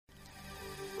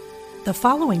The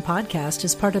following podcast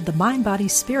is part of the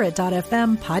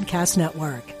MindBodySpirit.fm podcast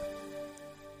network.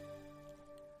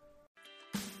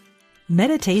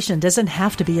 Meditation doesn't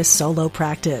have to be a solo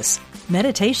practice.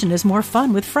 Meditation is more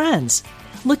fun with friends.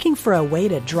 Looking for a way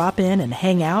to drop in and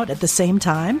hang out at the same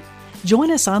time? Join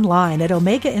us online at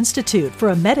Omega Institute for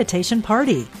a meditation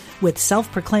party with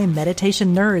self-proclaimed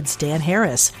meditation nerds Dan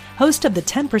Harris, host of the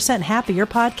 10% Happier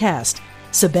podcast,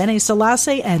 Sabene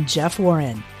Selassie, and Jeff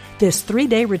Warren. This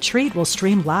 3-day retreat will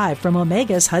stream live from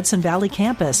Omega's Hudson Valley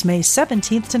campus May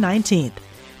 17th to 19th.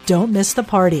 Don't miss the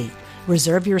party.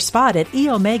 Reserve your spot at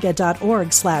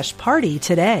eomega.org/party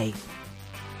today.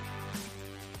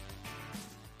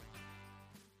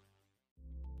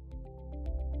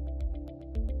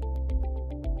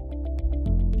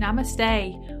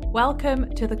 Namaste.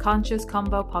 Welcome to the Conscious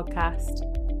Convo podcast.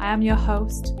 I am your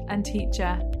host and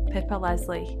teacher, Pippa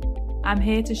Leslie. I'm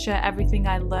here to share everything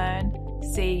I learn,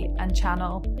 see, and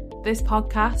channel. This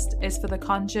podcast is for the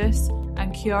conscious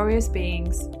and curious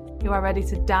beings who are ready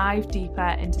to dive deeper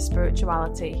into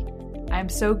spirituality. I am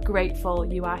so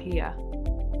grateful you are here.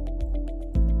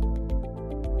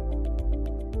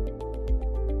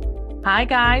 Hi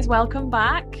guys, welcome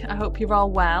back. I hope you're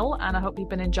all well and I hope you've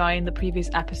been enjoying the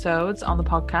previous episodes on the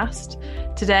podcast.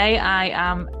 Today I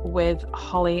am with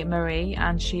Holly Marie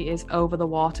and she is over the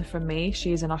water from me.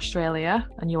 She's in Australia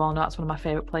and you all know that's one of my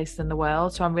favourite places in the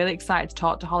world. So I'm really excited to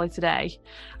talk to Holly today.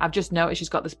 I've just noticed she's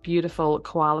got this beautiful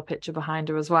koala picture behind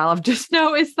her as well. I've just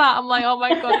noticed that. I'm like, oh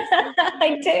my God.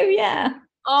 I do, yeah.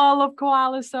 Oh, I love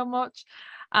koalas so much.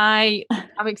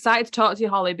 I'm excited to talk to you,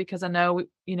 Holly, because I know,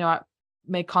 I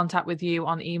made contact with you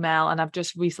on email and I've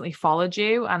just recently followed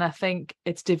you and I think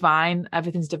it's divine.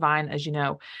 Everything's divine, as you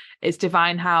know. It's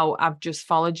divine how I've just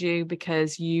followed you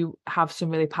because you have some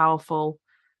really powerful,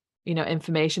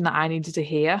 information that I needed to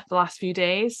hear the last few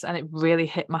days, and it really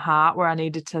hit my heart where I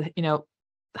needed to,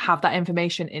 have that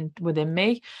information within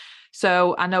me.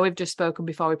 So I know we've just spoken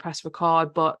before we press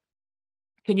record, but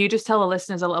can you just tell the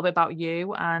listeners a little bit about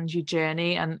you and your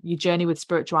journey with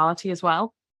spirituality as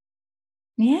well?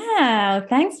 Yeah,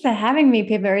 thanks for having me,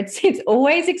 Pippa. It's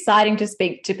always exciting to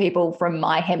speak to people from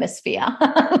my hemisphere.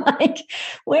 Like,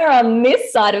 we're on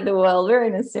this side of the world. We're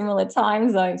in a similar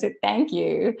time zone, so thank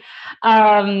you.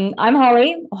 I'm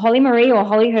Holly Marie or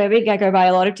Holly Herbig. I go by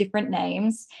a lot of different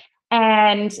names.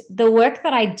 And the work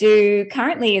that I do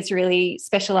currently is really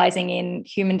specializing in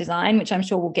human design, which I'm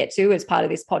sure we'll get to as part of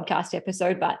this podcast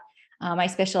episode, but I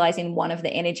specialize in one of the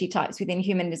energy types within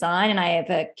human design, and I have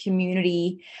a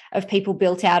community of people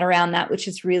built out around that, which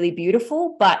is really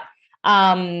beautiful. But,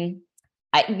 my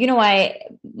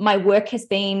work has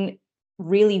been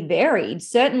really varied.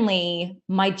 Certainly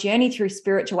my journey through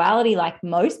spirituality, like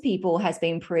most people, has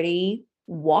been pretty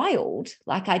wild.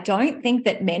 Like, I don't think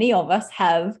that many of us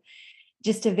have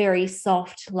just a very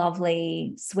soft,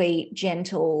 lovely, sweet,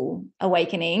 gentle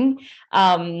awakening.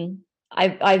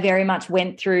 I very much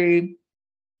went through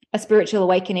a spiritual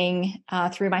awakening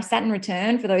through my Saturn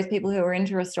return. For those people who are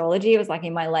into astrology, it was like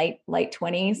in my late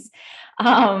 20s.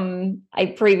 I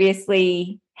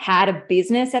previously had a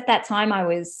business at that time. I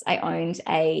owned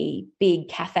a big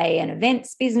cafe and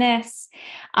events business,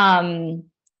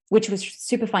 which was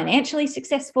super financially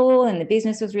successful, and the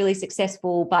business was really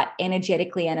successful, but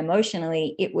energetically and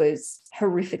emotionally, it was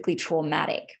horrifically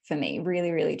traumatic for me,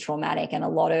 really, really traumatic, and a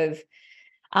lot of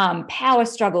power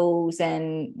struggles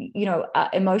and,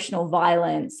 emotional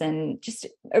violence, and just,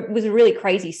 it was a really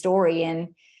crazy story. And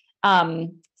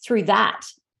through that,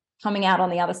 coming out on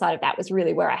the other side of that was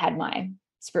really where I had my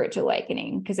spiritual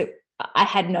awakening, because I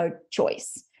had no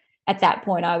choice. At that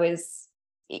point, I was,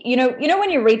 when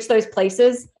you reach those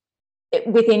places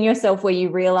within yourself where you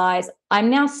realize, I'm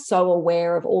now so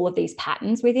aware of all of these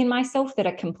patterns within myself that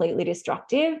are completely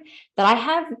destructive, that I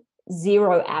have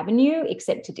zero avenue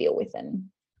except to deal with them.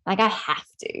 Like, I have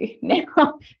to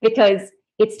now, because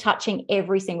it's touching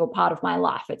every single part of my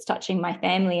life. It's touching my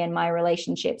family and my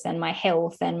relationships and my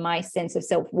health and my sense of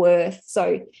self-worth.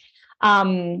 So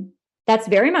that's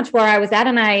very much where I was at.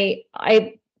 And I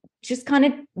just kind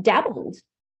of dabbled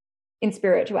in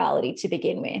spirituality to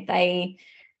begin with. I,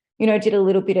 did a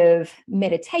little bit of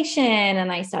meditation,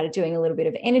 and I started doing a little bit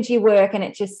of energy work, and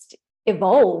it just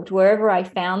evolved. Wherever I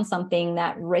found something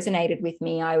that resonated with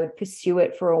me, I would pursue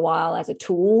it for a while as a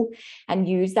tool and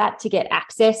use that to get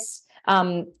access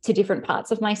to different parts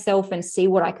of myself and see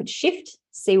what I could shift,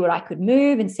 see what I could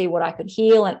move, and see what I could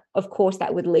heal. And of course,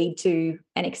 that would lead to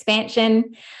an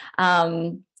expansion.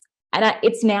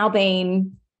 It's now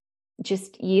been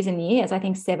just years and years, I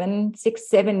think 7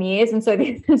 years. And so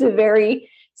this is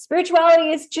spirituality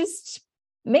is just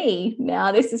me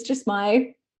now. This is just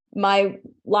my my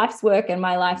life's work and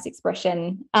my life's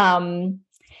expression.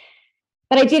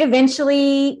 But I did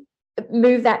eventually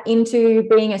move that into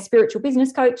being a spiritual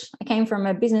business coach. I came from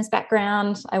a business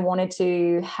background. I wanted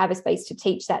to have a space to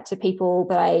teach that to people,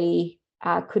 but I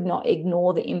could not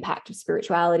ignore the impact of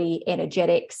spirituality,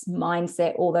 energetics,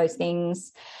 mindset, all those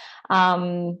things.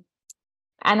 And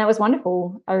that was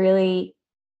wonderful. I really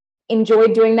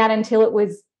enjoyed doing that until it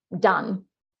was done,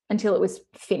 until it was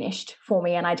finished for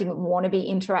me. And I didn't want to be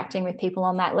interacting with people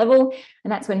on that level.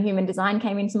 And that's when human design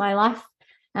came into my life.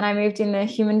 And I moved in the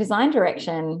human design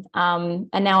direction. And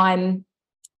now I'm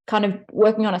kind of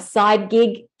working on a side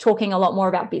gig, talking a lot more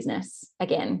about business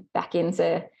again, back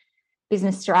into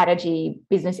business strategy,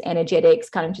 business energetics,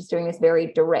 kind of just doing this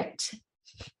very direct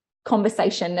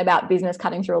conversation about business,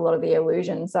 cutting through a lot of the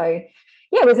illusion. So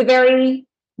yeah, it was a very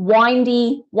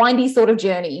windy sort of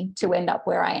journey to end up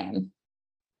where I am.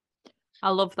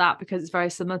 I love that because it's very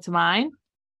similar to mine.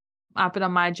 I've been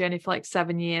on my journey for like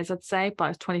 7 years, I'd say, but I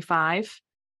was 25.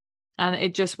 And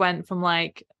it just went from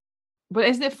like, but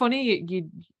isn't it funny?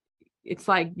 It's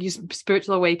like your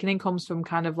spiritual awakening comes from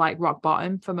kind of like rock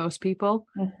bottom for most people.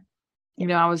 Mm. You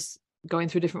know, I was going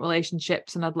through different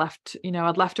relationships and I'd left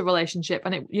a relationship,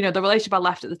 and the relationship I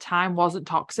left at the time wasn't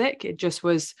toxic. It just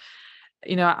was,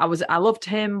 I loved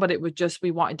him, but it was just, we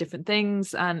wanted different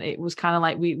things. And it was kind of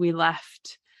like, we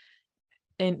left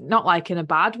in, not like in a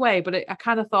bad way, but I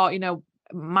kind of thought,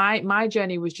 my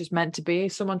journey was just meant to be.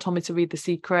 Someone told me to read The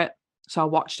Secret, so I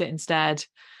watched it instead.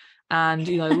 And,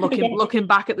 looking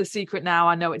back at The Secret now,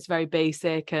 I know it's very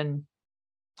basic and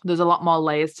there's a lot more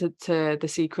layers to The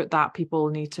Secret that people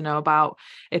need to know about.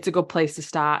 It's a good place to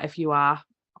start if you are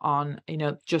on,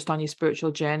 just on your spiritual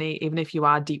journey. Even if you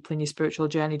are deeply in your spiritual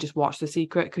journey, just watch The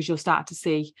Secret, because you'll start to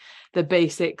see the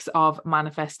basics of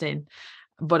manifesting.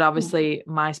 But obviously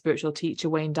my spiritual teacher,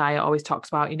 Wayne Dyer, always talks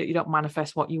about, you don't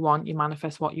manifest what you want, you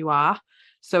manifest what you are.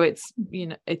 So it's,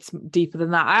 it's deeper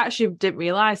than that. I actually didn't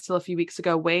realize till a few weeks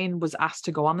ago, Wayne was asked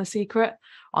to go on The Secret,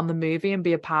 on the movie, and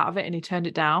be a part of it, and he turned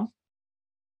it down.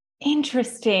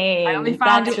 Interesting. I only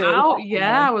found it out.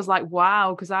 Yeah, I was like,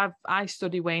 wow, because I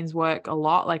study Wayne's work a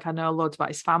lot. Like, I know loads about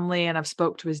his family, and I've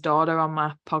spoke to his daughter on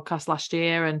my podcast last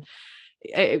year. And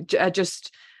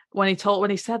when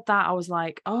he said that, I was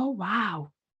like, oh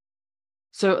wow.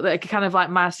 So like, kind of like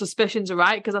my suspicions are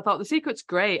right, because I thought The Secret's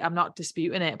great. I'm not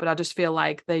disputing it, but I just feel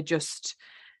like they just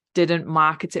didn't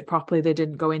market it properly. They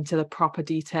didn't go into the proper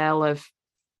detail of,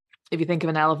 if you think of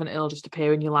an elephant, it'll just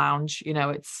appear in your lounge.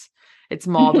 It's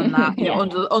more than that. Yeah.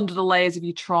 Under the layers of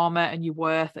your trauma and your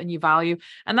worth and your value.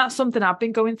 And that's something I've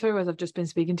been going through, as I've just been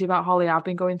speaking to you about, Holly. I've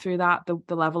been going through that,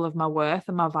 the level of my worth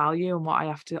and my value and what I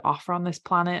have to offer on this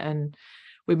planet. And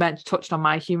we touched on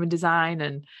my human design,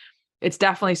 and it's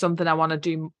definitely something I want to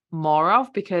do more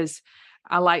of, because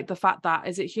I like the fact that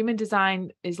human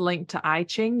design is linked to I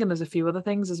Ching, and there's a few other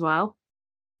things as well.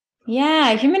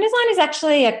 Yeah, human design is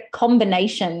actually a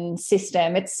combination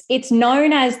system. It's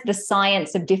known as the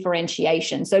science of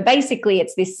differentiation. So basically,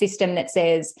 it's this system that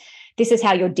says this is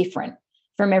how you're different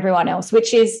from everyone else,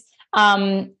 which is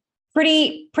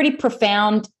pretty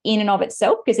profound in and of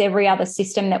itself, because every other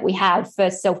system that we have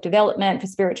for self-development, for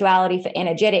spirituality, for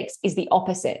energetics is the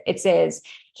opposite. It says,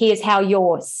 here's how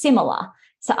you're similar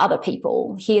to other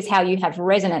people. Here's how you have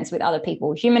resonance with other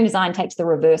people. Human design takes the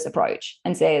reverse approach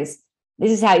and says,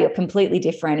 this is how you're completely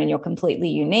different and you're completely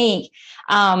unique.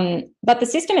 But the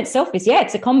system itself is,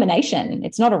 it's a combination.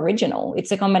 It's not original.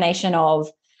 It's a combination of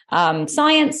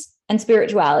science and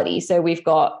spirituality. So we've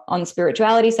got, on the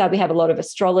spirituality side, we have a lot of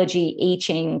astrology, I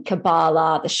Ching,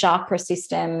 Kabbalah, the chakra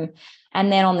system.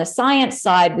 And then on the science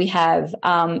side, we have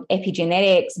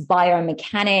epigenetics,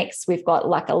 biomechanics. We've got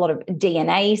like a lot of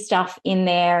DNA stuff in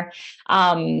there.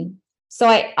 So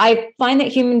I find that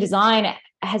human design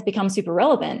has become super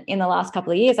relevant in the last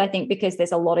couple of years, I think, because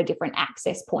there's a lot of different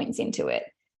access points into it.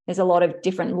 There's a lot of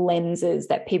different lenses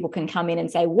that people can come in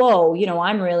and say, whoa,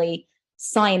 I'm really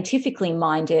scientifically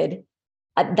minded.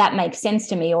 That makes sense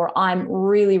to me. Or I'm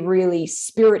really, really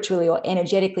spiritually or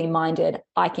energetically minded.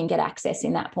 I can get access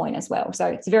in that point as well. So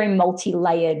it's a very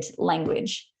multi-layered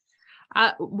language.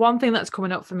 One thing that's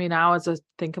coming up for me now as I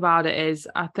think about it is,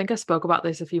 I think I spoke about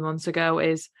this a few months ago,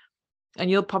 is, and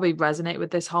you'll probably resonate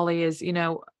with this, Holly, is,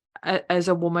 as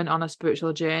a woman on a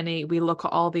spiritual journey, we look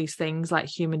at all these things like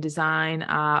human design,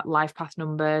 our life path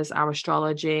numbers, our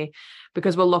astrology,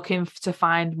 because we're looking to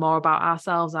find more about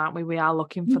ourselves, aren't we? We are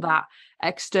looking for that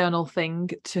external thing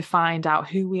to find out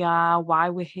who we are, why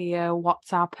we're here,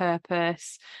 what's our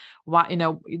purpose,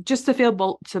 just to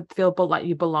feel like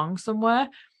you belong somewhere.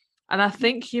 And I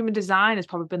think human design has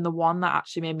probably been the one that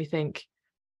actually made me think,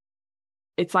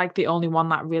 it's like the only one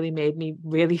that really made me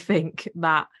really think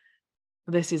that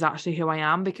this is actually who I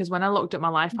am. Because when I looked at my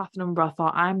life path number, I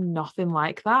thought, I'm nothing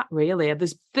like that, really.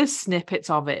 There's snippets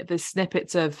of it. There's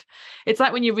snippets of, it's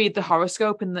like when you read the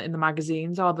horoscope in the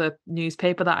magazines or the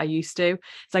newspaper that I used to.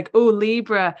 It's like, oh,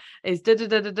 Libra is da da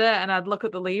da da da, and I'd look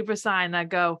at the Libra sign and I'd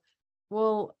go,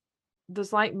 well,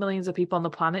 there's like millions of people on the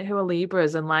planet who are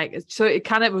Libras, and like, so it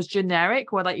kind of was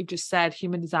generic, where like you just said,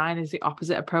 human design is the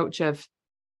opposite approach of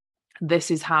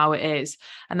this is how it is.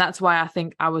 And that's why I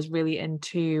think I was really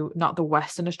into not the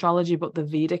Western astrology, but the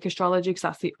Vedic astrology, because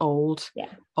that's the old.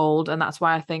 And that's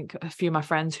why I think a few of my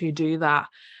friends who do that,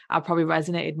 I probably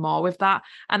resonated more with that.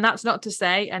 And that's not to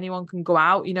say anyone can go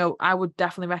out, you know, I would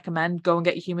definitely recommend go and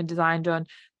get your human design done,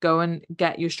 go and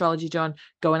get your astrology done,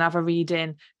 go and have a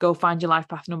reading, go find your life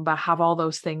path number, have all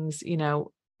those things, you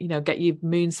know, get your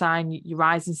moon sign, your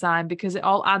rising sign, because it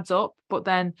all adds up. But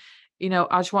then, you know,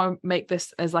 I just want to make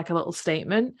this as like a little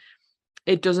statement.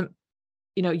 It doesn't,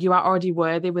 you know, you are already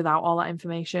worthy without all that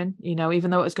information, you know, even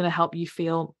though it's going to help you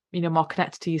feel, you know, more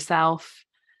connected to yourself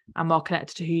and more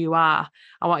connected to who you are.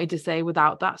 I want you to say,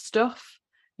 without that stuff,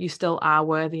 you still are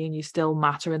worthy and you still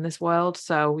matter in this world.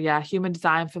 So yeah, human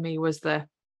design for me was the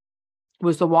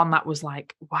one that was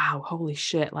like, wow, holy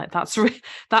shit, like that's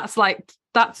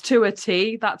to a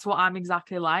T. That's what I'm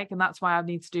exactly like. And that's why I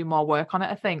need to do more work on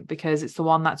it, I think, because it's the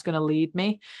one that's going to lead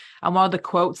me. And one of the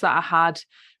quotes that I had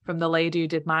from the lady who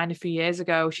did mine a few years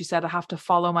ago, she said, I have to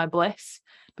follow my bliss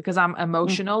because I'm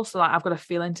emotional. So like I've got to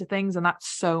feel into things, and that's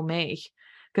so me.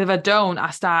 Because if I don't,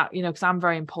 I start, you know, because I'm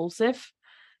very impulsive.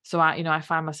 So I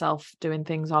find myself doing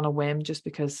things on a whim just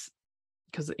because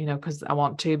I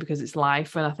want to, because it's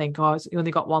life. And I think, oh, you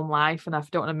only got one life and I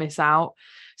don't want to miss out.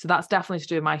 So that's definitely to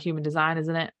do with my human design,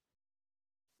 isn't it?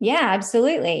 Yeah,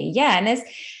 absolutely. Yeah.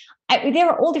 And there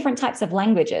are all different types of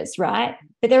languages, right?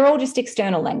 But they're all just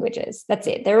external languages. That's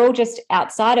it. They're all just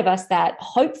outside of us that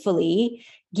hopefully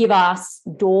give us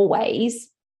doorways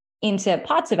into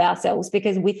parts of ourselves,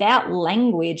 because without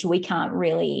language, we can't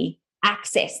really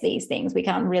access these things. We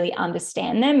can't really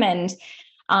understand them.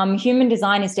 And human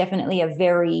design is definitely a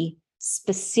very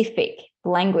specific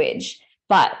language.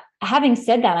 But having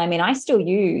said that, I mean, I still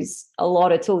use a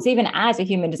lot of tools, even as a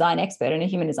human design expert and a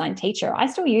human design teacher. I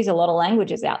still use a lot of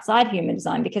languages outside human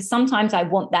design, because sometimes I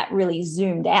want that really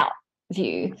zoomed out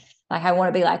view. Like I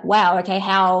want to be like, wow, okay,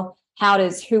 how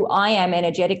does who I am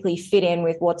energetically fit in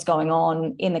with what's going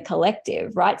on in the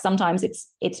collective, right? Sometimes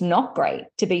it's not great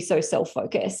to be so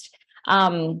self-focused.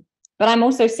 But I'm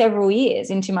also several years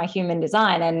into my human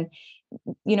design, and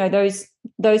you know,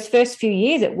 those first few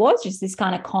years, it was just this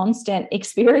kind of constant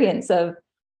experience of,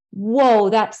 whoa,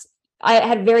 I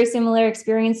had a very similar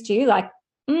experience to you. Like,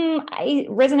 I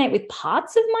resonate with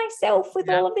parts of myself with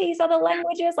all of these other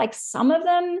languages. Like some of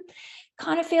them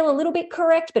kind of feel a little bit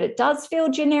correct, but it does feel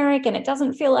generic and it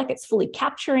doesn't feel like it's fully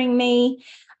capturing me.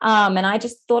 And I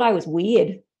just thought I was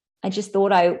weird. I just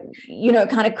thought I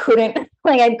kind of couldn't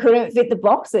fit the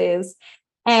boxes.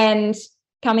 And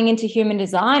coming into human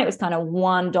design, it was kind of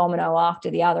one domino after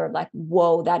the other of like,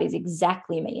 whoa, that is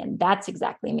exactly me. And that's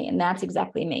exactly me. And that's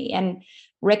exactly me. And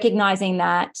recognizing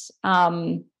that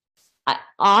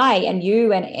I and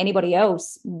you and anybody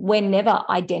else, we're never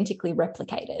identically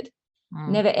replicated,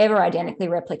 never, ever identically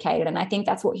replicated. And I think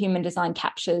that's what human design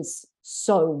captures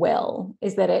so well,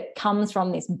 is that it comes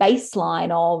from this baseline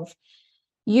of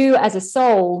you as a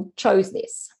soul chose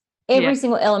this. Every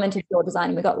single element of your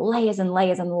design, we've got layers and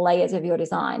layers and layers of your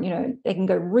design, you know, they can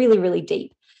go really, really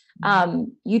deep.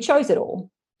 You chose it all.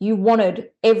 You wanted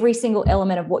every single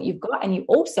element of what you've got, and you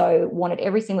also wanted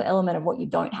every single element of what you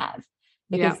don't have,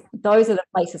 because those are the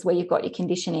places where you've got your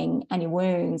conditioning and your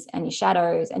wounds and your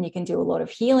shadows, and you can do a lot of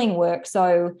healing work.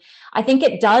 So I think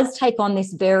it does take on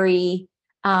this very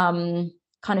kind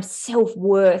of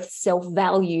self-worth,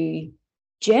 self-value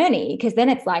journey, because then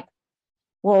it's like,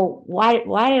 well, why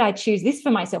did I choose this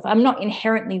for myself? I'm not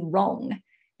inherently wrong.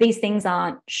 These things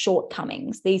aren't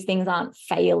shortcomings. These things aren't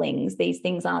failings. These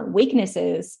things aren't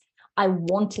weaknesses. I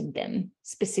wanted them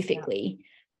specifically.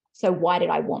 So why did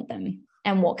I want them?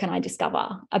 And what can I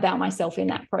discover about myself in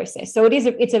that process? So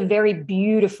it's a very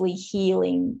beautifully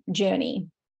healing journey.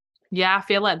 Yeah, I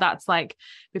feel like that's like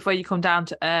before you come down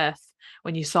to earth,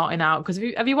 when you're sorting out, because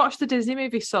have you watched the Disney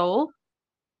movie Soul?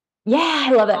 Yeah,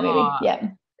 I love that movie. Yeah.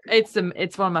 It's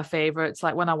one of my favorites.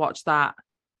 Like when I watched that,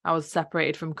 I was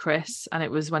separated from Chris, and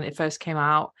it was when it first came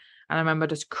out, and I remember I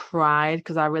just cried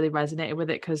because I really resonated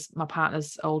with it, because my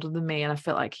partner's older than me, and I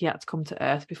felt like he had to come to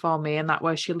earth before me, and that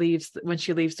when she leaves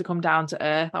to come down to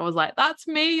earth, I was like, that's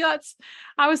me.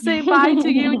 I was saying bye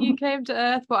to you and you came to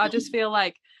earth. But I just feel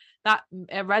like that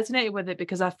it resonated with it,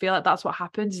 because I feel like that's what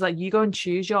happens, is like you go and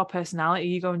choose your personality,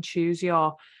 you go and choose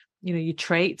your, you know, your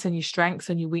traits and your strengths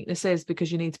and your weaknesses,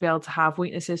 because you need to be able to have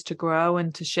weaknesses to grow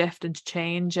and to shift and to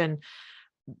change. And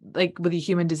like with your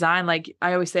human design, like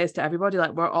I always say this to everybody,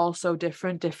 like we're all so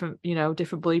different, you know,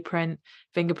 different blueprint,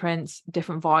 fingerprints,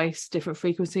 different voice, different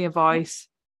frequency of voice,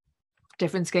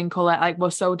 different skin color, like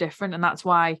we're so different. And that's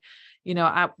why, you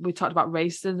know, we talked about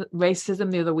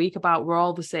racism the other week, about we're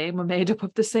all the same, we're made up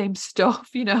of the same stuff,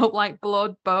 you know, like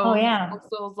blood, bones,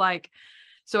 muscles, like.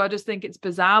 So I just think it's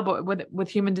bizarre, but with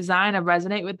human design, I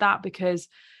resonate with that, because,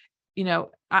 you know,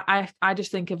 I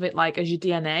just think of it like as your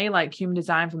DNA. Like human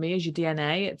design for me is your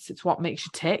DNA. It's what makes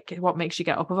you tick, what makes you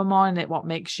get up in the morning, what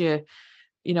makes you,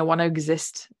 you know, want to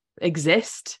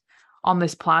exist on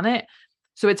this planet.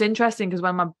 So it's interesting, because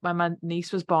when my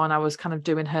niece was born, I was kind of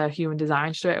doing her human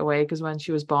design straight away, because when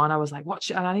she was born, I was like,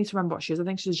 and I need to remember what she is. I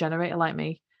think she's a generator like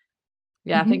me.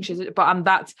 Yeah, I think she's, but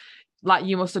that's like,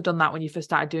 you must have done that when you first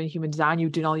started doing human design. You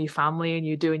were doing all your family and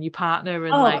you're doing your partner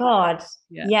and God.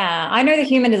 Yeah. I know the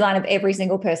human design of every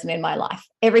single person in my life,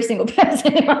 because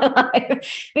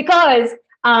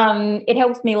it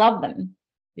helps me love them.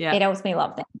 Yeah. It helps me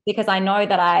love them, because I know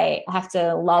that I have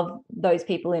to love those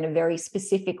people in a very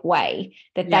specific way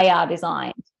that they are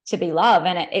designed to be loved.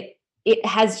 And it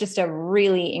has just a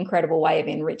really incredible way of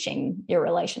enriching your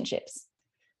relationships.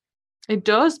 It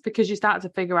does, because you start to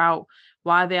figure out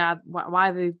why they're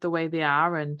the way they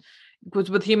are. And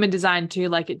with human design too,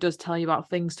 like it does tell you about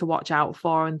things to watch out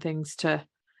for and things to,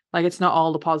 like, it's not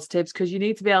all the positives, because you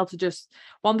need to be able to just,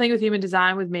 one thing with human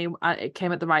design with me, it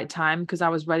came at the right time, because I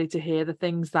was ready to hear the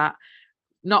things that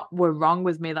not were wrong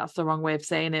with me, that's the wrong way of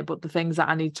saying it, but the things that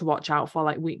I need to watch out for,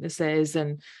 like weaknesses,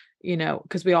 and, you know,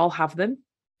 because we all have them,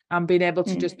 and being able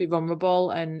to just be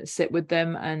vulnerable and sit with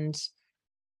them and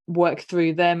work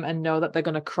through them and know that they're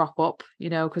going to crop up, you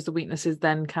know, because the weaknesses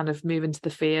then kind of move into the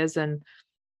fears. And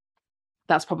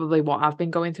that's probably what I've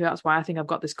been going through. That's why I think I've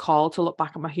got this call to look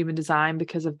back at my human design,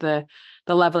 because of the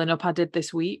leveling up I did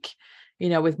this week, you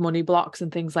know, with money blocks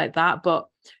and things like that. But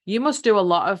you must do a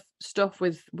lot of stuff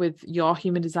with your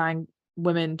human design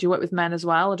women. Do you work with men as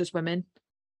well, or just women?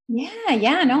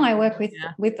 Yeah. No, I work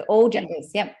with all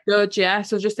genders. Yep. Good. Yeah.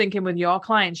 So just thinking, with your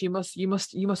clients, you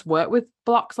must work with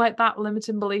blocks like that,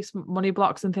 limiting beliefs, money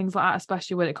blocks and things like that,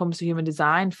 especially when it comes to human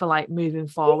design, for like moving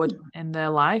forward in their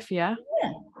life. Yeah.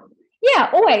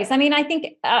 Yeah, always. I mean, I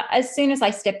think as soon as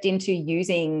I stepped into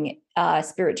using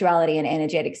spirituality and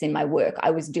energetics in my work,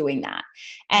 I was doing that.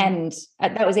 And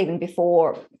that was even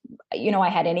before, you know, I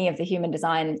had any of the human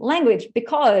design language,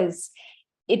 because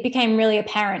it became really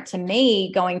apparent to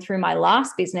me going through my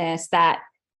last business that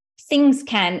things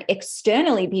can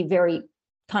externally be very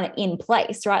kind of in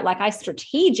place, right? Like I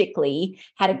strategically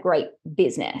had a great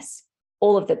business.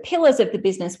 All of the pillars of the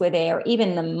business were there.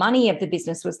 Even the money of the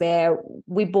business was there.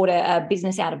 We bought a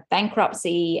business out of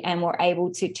bankruptcy and were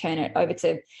able to turn it over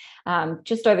to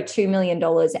just over $2 million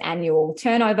annual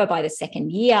turnover by the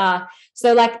second year.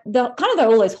 So like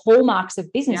all those hallmarks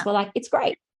of business were like, it's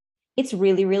great. It's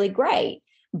really, really great.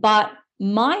 But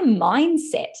my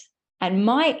mindset and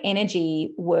my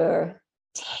energy were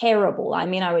terrible. I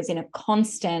mean, I was in a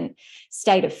constant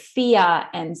state of fear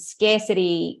and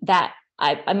scarcity that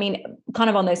I mean,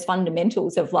 kind of on those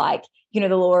fundamentals of like, you know,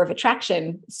 the law of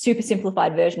attraction, super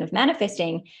simplified version of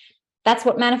manifesting. That's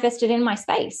what manifested in my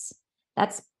space.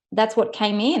 That's what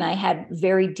came in. I had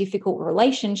very difficult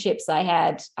relationships. I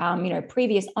had, you know,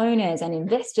 previous owners and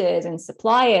investors and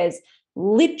suppliers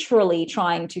literally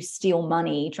trying to steal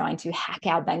money, trying to hack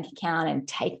our bank account and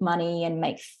take money and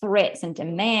make threats and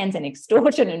demands and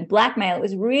extortion and blackmail. It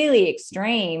was really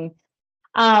extreme.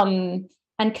 And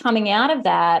coming out of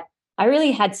that, I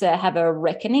really had to have a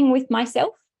reckoning with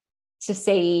myself to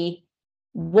see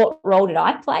what role did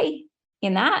I play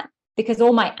in that, because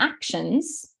all my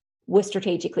actions were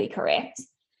strategically correct,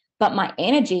 but my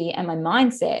energy and my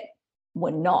mindset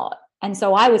were not. And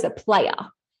so I was a player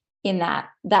in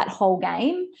that whole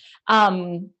game.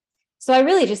 So I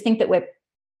really just think that we're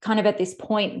kind of at this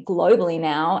point globally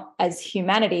now as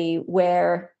humanity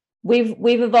where we've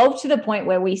evolved to the point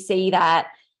where we see that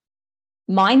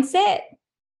mindset,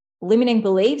 limiting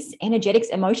beliefs, energetics,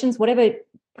 emotions, whatever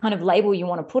kind of label you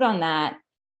want to put on that,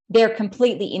 they're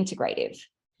completely integrative.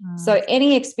 So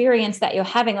any experience that you're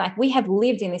having, like we have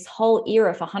lived in this whole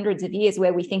era for hundreds of years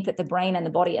where we think that the brain and the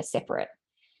body are separate,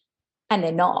 and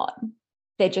they're not.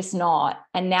 They're just not.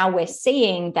 And now we're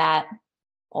seeing that,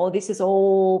 oh, this is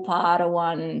all part of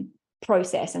one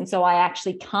process. And so I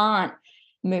actually can't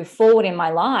move forward in my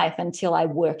life until I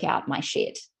work out my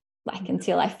shit, like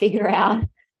until I figure out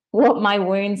what my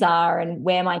wounds are and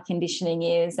where my conditioning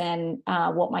is, and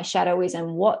what my shadow is,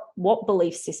 and what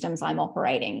belief systems I'm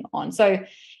operating on. So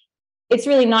it's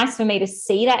really nice for me to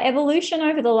see that evolution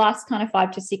over the last kind of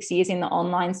 5 to 6 years in the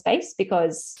online space,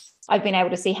 because I've been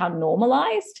able to see how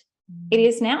normalized it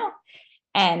is now.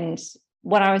 And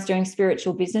when I was doing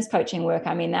spiritual business coaching work,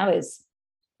 I mean, that was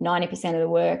 90% of the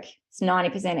work. It's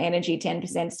 90% energy,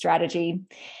 10% strategy.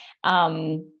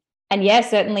 And yeah,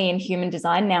 certainly in human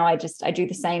design now, I do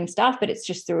the same stuff, but it's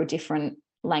just through a different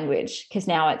language, because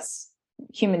now it's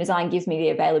human design gives me the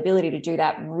availability to do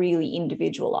that really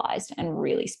individualized and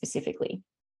really specifically.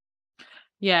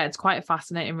 Yeah, it's quite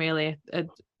fascinating, really.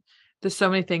 There's so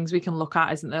many things we can look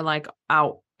at, isn't there, like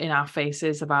out in our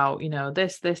faces about,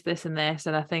 this, and this.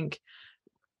 And I think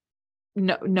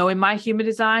knowing my human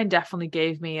design definitely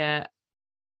gave me a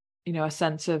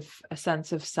sense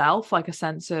of self, like a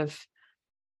sense of,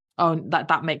 oh,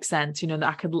 that makes sense, that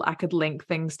I could link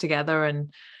things together.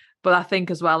 But I think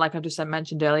as well, like I just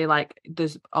mentioned earlier, like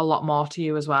there's a lot more to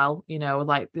you as well,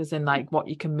 like there's in like what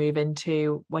you can move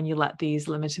into when you let these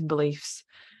limiting beliefs,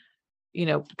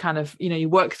 kind of, you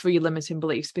work through your limiting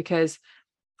beliefs, because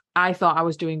I thought I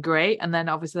was doing great. And then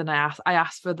obviously I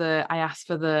asked for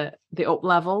the up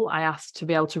level. I asked to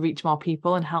be able to reach more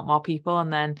people and help more people.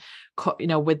 And then,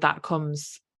 with that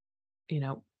comes,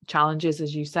 challenges,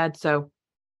 as you said. So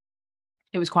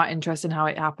it was quite interesting how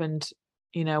it happened,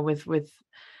 with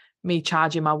me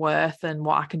charging my worth and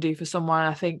what I can do for someone.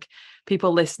 I think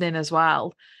people listening as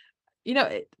well,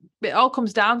 it all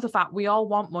comes down to the fact we all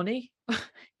want money.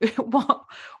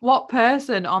 What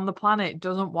person on the planet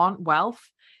doesn't want wealth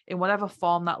in whatever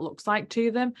form that looks like to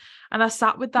them? And I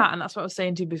sat with that, and that's what I was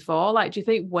saying to you before. Like, do you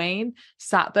think Wayne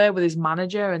sat there with his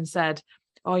manager and said,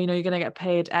 oh, you're going to get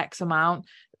paid X amount,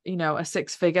 a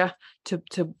six figure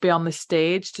to be on this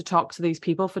stage to talk to these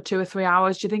people for 2 or 3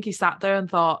 hours? Do you think he sat there and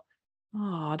thought,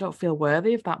 oh, I don't feel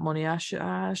worthy of that money, I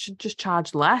should just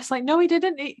charge less? Like, no, he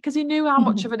didn't, because he knew how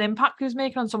much of an impact he was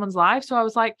making on someone's life. So I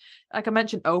was like I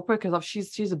mentioned Oprah, because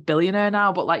she's a billionaire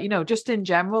now, but like, just in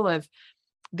general, of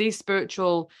these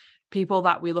spiritual people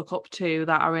that we look up to,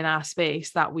 that are in our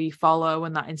space, that we follow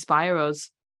and that inspire us,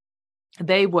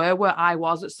 they were where I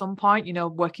was at some point,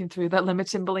 working through their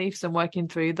limiting beliefs and working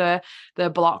through the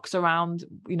blocks around,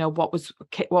 what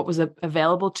was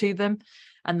available to them.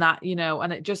 And that,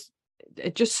 and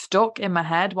it just stuck in my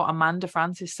head what Amanda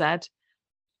Francis said.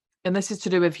 And this is to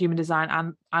do with human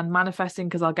design and manifesting,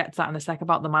 because I'll get to that in a sec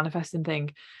about the manifesting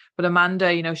thing. But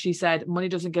Amanda, she said, money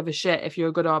doesn't give a shit if you're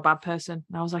a good or a bad person.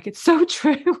 And I was like, it's so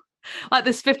true. Like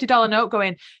this $50 note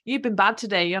going, you've been bad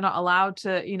today, you're not allowed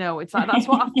to, it's like, that's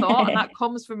what I thought. And that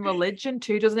comes from religion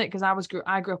too, doesn't it? Because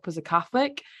I grew up as a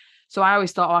Catholic. So I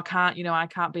always thought, I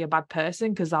can't be a bad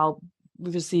person because I'll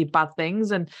receive bad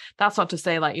things. And that's not to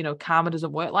say like, karma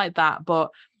doesn't work like that. But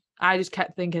I just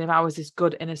kept thinking, if I was this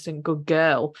good, innocent, good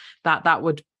girl, that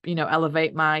would,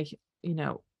 elevate my,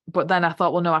 but then I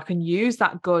thought, well, no, I can use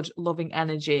that good, loving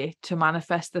energy to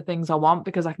manifest the things I want,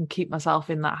 because I can keep myself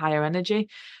in that higher energy.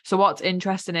 So what's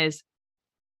interesting is,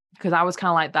 because I was kind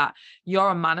of like that, you're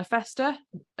a manifestor,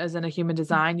 as in a human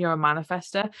design, you're a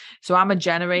manifestor. So I'm a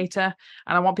generator,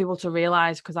 and I want people to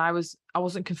realize, because I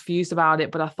wasn't confused about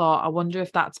it, but I thought, I wonder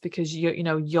if that's because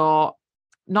you're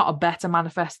not a better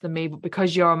manifestor than me, but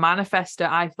because you're a manifestor,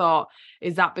 I thought,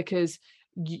 is that because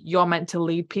you're meant to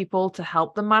lead people to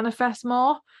help them manifest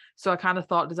more? So I kind of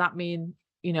thought, does that mean,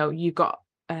 you've got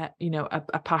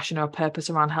a passion or a purpose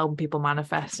around helping people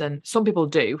manifest? And some people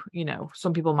do,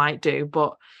 some people might do,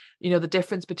 but the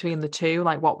difference between the two,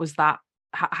 like, what was that?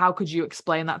 How could you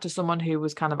explain that to someone who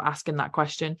was kind of asking that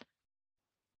question?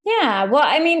 Yeah, well,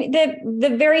 I mean,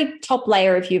 the very top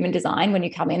layer of human design, when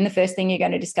you come in, the first thing you're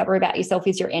going to discover about yourself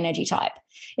is your energy type.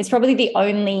 It's probably the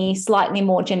only slightly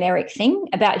more generic thing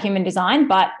about human design,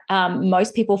 but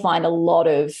most people find a lot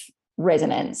of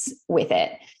resonance with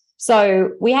it.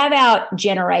 So we have our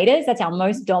generators. That's our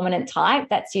most dominant type.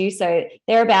 That's you. So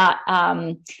they're about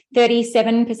 37%,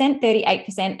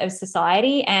 38% of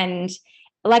society. And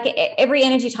like every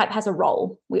energy type has a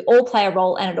role. We all play a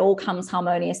role, and it all comes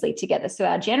harmoniously together. So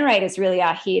our generators really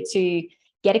are here to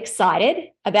get excited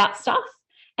about stuff,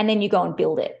 and then you go and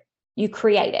build it. You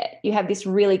create it. You have this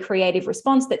really creative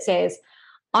response that says,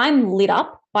 I'm lit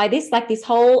up by this, like this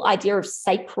whole idea of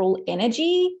sacral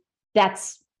energy.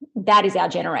 That is our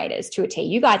generators to a T.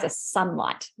 You guys are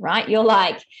sunlight, right? You're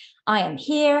like, I am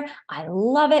here. I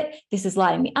love it. This is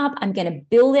lighting me up. I'm going to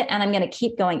build it, and I'm going to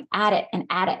keep going at it and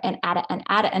at it and at it and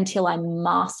at it until I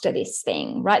master this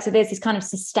thing, right? So there's this kind of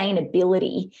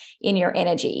sustainability in your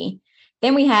energy.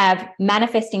 Then we have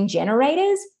manifesting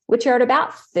generators, which are at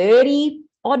about 30%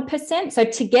 odd percent. So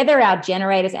together, our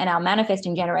generators and our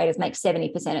manifesting generators make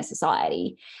 70% of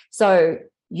society. So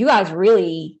you guys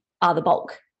really are the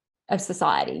bulk of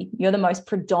society. You're the most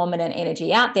predominant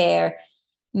energy out there.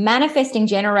 Manifesting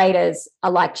generators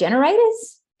are like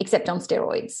generators, except on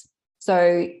steroids.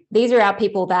 So these are our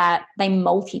people that they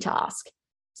multitask.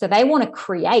 So they want to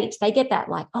create, they get that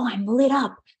like, oh, I'm lit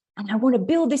up and I want to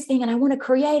build this thing and I want to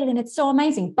create it and it's so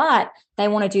amazing. But they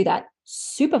want to do that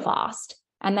super fast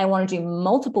and they want to do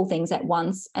multiple things at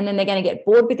once. And then they're going to get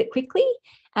bored with it quickly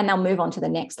and they'll move on to the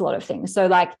next lot of things. So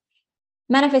like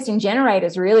manifesting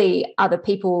generators really are the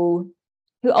people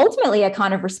who ultimately are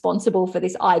kind of responsible for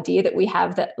this idea that we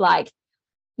have that like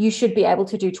you should be able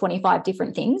to do 25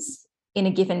 different things in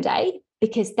a given day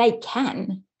because they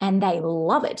can and they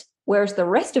love it. Whereas the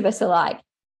rest of us are like,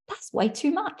 that's way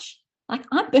too much. Like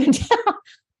I'm burned out.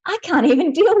 I can't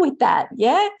even deal with that.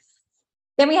 Yeah.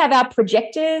 Then we have our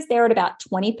projectors. They're at about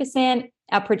 20%.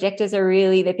 Our projectors are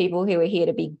really the people who are here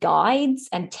to be guides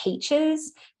and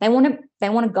teachers. They want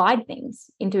to guide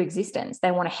things into existence.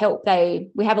 They want to help.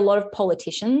 We have a lot of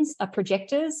politicians are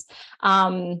projectors.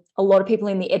 A lot of people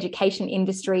in the education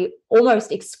industry,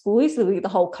 almost exclusively the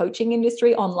whole coaching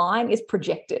industry online is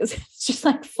projectors. It's just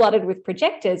like flooded with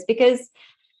projectors because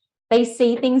they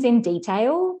see things in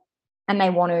detail and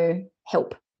they want to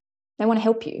help. They want to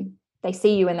help you. They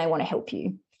see you and they want to help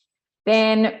you.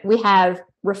 Then we have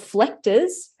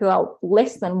reflectors who are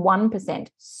less than 1%,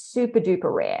 super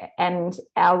duper rare. And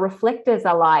our reflectors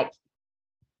are like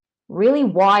really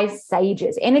wise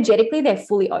sages. Energetically, they're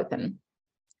fully open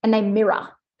and they mirror.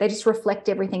 They just reflect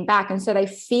everything back. And so they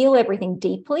feel everything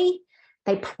deeply.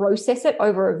 They process it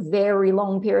over a very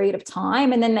long period of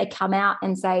time. And then they come out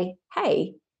and say,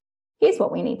 hey, here's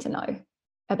what we need to know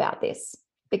about this.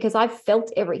 Because I've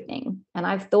felt everything and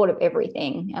I've thought of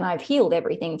everything and I've healed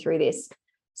everything through this.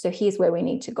 So here's where we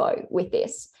need to go with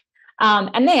this.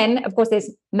 And then, of course, there's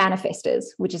manifestors,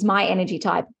 which is my energy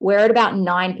type. We're at about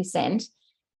 9%.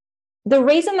 The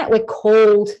reason that we're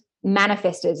called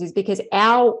manifestors is because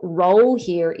our role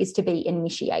here is to be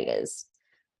initiators.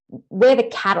 We're the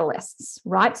catalysts,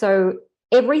 right? So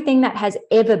everything that has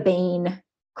ever been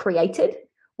created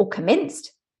or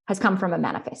commenced has come from a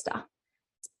manifestor.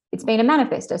 It's been a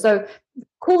manifestor. So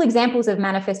cool examples of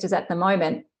manifestors at the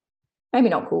moment, maybe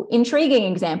not cool, intriguing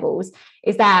examples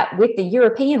is that with the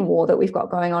European war that we've got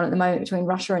going on at the moment between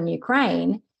Russia and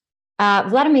Ukraine,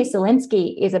 Vladimir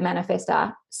Zelensky is a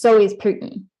manifestor. So is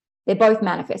Putin. They're both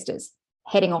manifestors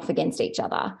heading off against each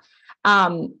other.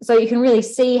 So you can really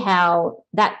see how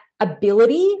that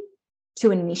ability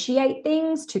to initiate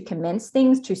things, to commence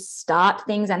things, to start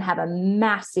things and have a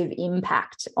massive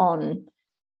impact on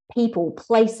people,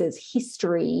 places,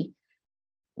 history,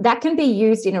 that can be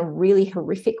used in a really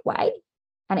horrific way.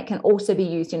 And it can also be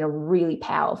used in a really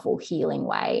powerful healing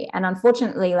way. And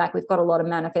unfortunately, like we've got a lot of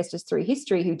manifestors through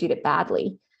history who did it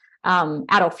badly.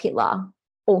 Adolf Hitler,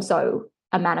 also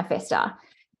a manifestor,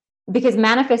 because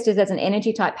manifestors as an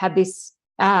energy type have this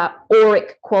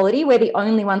auric quality. We're the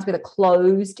only ones with a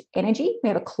closed energy. We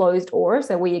have a closed aura.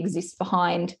 So we exist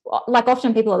behind, like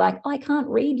often people are like, oh, I can't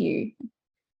read you.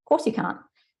 Of course you can't.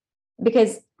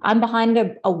 Because I'm behind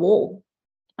a wall.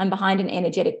 I'm behind an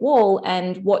energetic wall,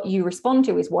 and what you respond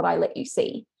to is what I let you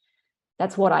see.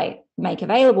 That's what I make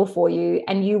available for you,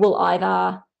 and you will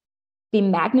either be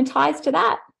magnetized to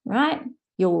that, right?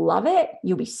 You'll love it.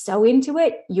 You'll be so into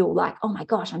it. You'll like, oh my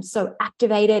gosh, I'm so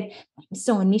activated. I'm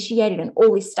so initiated, and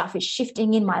all this stuff is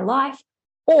shifting in my life.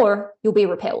 Or you'll be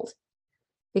repelled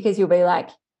because you'll be like,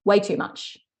 way too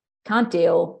much. Can't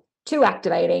deal. Too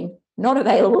activating. Not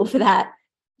available for that.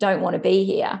 Don't want to be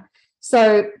here.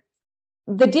 So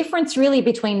the difference really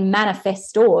between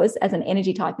manifestors as an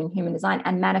energy type in human design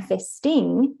and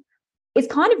manifesting is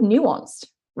kind of nuanced,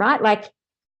 right? Like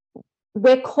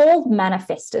we're called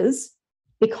manifestors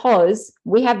because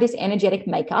we have this energetic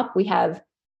makeup. We have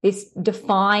this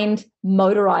defined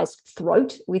motorized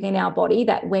throat within our body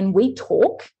that when we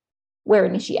talk, we're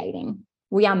initiating.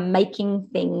 We are making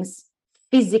things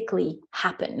physically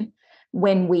happen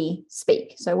when we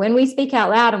speak. So when we speak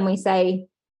out loud and we say,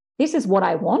 this is what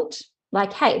I want,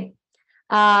 like, hey,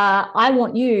 I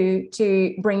want you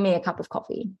to bring me a cup of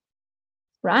coffee,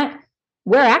 right?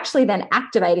 We're actually then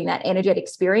activating that energetic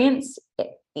experience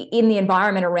in the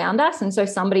environment around us. And so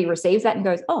somebody receives that and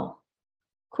goes, oh,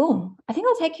 cool. I think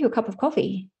I'll take you a cup of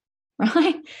coffee,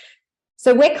 right?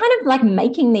 So we're kind of like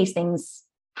making these things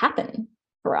happen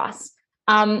for us.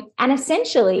 And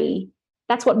essentially,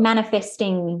 that's what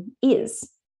manifesting is.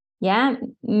 Yeah.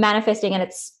 Manifesting at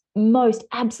its most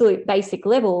absolute basic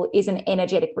level is an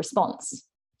energetic response.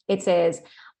 It says,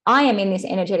 I am in this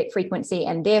energetic frequency,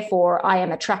 and therefore I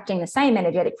am attracting the same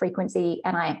energetic frequency,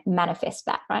 and I manifest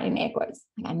that, right, in air quotes.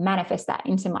 I manifest that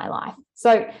into my life.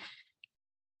 So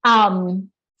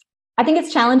I think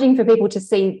it's challenging for people to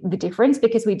see the difference,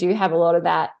 because we do have a lot of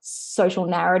that social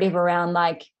narrative around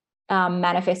like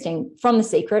manifesting from The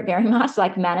Secret, very much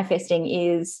like manifesting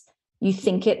is you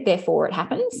think it, therefore it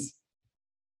happens.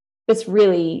 That's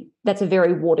a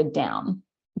very watered down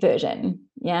version.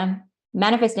 Yeah.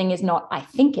 Manifesting is not I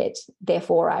think it,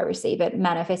 therefore I receive it.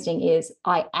 Manifesting is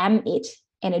I am it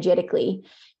energetically,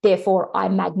 therefore I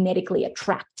magnetically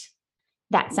attract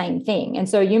that same thing. And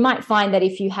so you might find that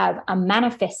if you have a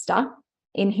manifestor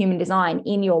in human design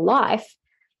in your life,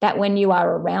 that when you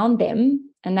are around them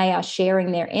and they are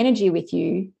sharing their energy with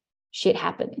you, shit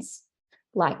happens.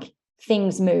 Like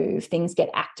things move, things get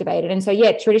activated. And so,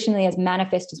 yeah, traditionally as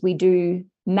manifestors, we do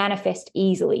manifest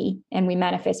easily and we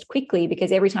manifest quickly,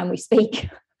 because every time we speak,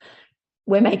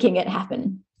 we're making it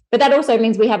happen. But that also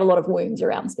means we have a lot of wounds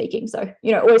around speaking. So,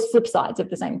 always flip sides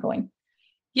of the same coin.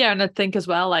 Yeah. And I think as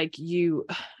well, like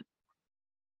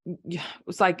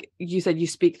it's like you said, you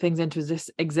speak things into this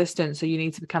existence, so you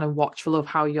need to be kind of watchful of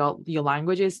how your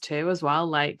language is too as well.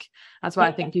 Like that's why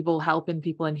I think helping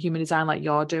people in human design like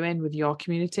you're doing with your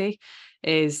community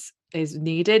is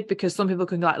needed, because some people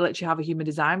can like literally have a human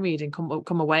design reading,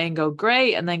 come away and go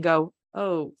great, and then go,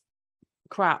 oh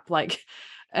crap, like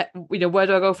where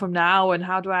do I go from now, and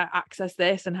how do I access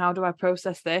this, and how do I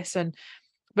process this?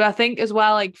 But I think as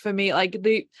well, like for me, like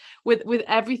with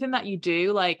everything that you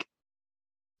do, like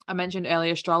I mentioned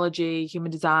earlier, astrology,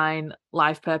 human design,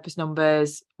 life purpose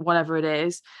numbers, whatever it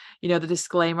is, the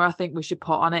disclaimer I think we should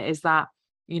put on it is that,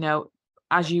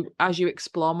 as you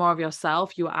explore more of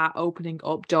yourself, you are opening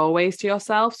up doorways to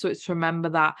yourself. So it's to remember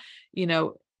that,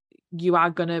 you are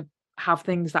going to have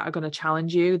things that are going to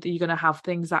challenge you, that you're going to have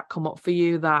things that come up for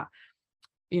you that,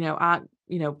 aren't,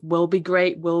 will be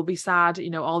great, will be sad,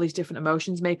 all these different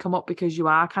emotions may come up, because you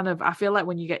are kind of, I feel like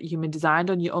when you get human design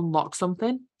done, you unlock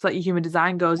something. It's like your human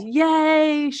design goes,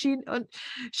 yay,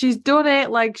 she's done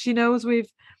it. Like she knows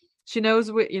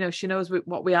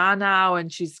what we are now,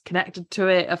 and she's connected to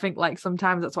it. I think like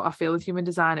sometimes that's what I feel with human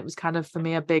design. It was kind of for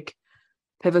me a big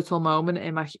pivotal moment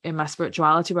in my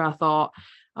spirituality, where I thought,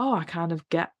 oh, I kind of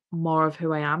get more of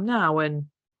who I am now. And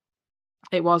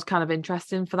it was kind of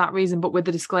interesting for that reason, but with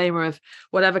the disclaimer of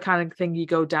whatever kind of thing you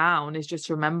go down is just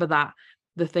to remember that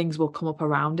the things will come up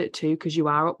around it too, because you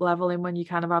are up leveling when you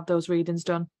kind of have those readings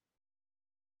done.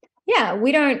 Yeah,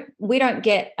 we don't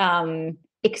get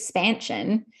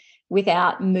expansion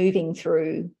without moving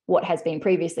through what has been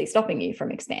previously stopping you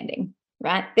from expanding,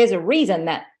 right? There's a reason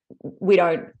that we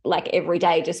don't like every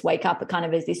day just wake up kind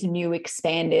of as this new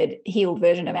expanded healed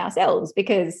version of ourselves,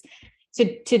 because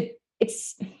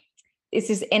it's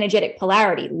this energetic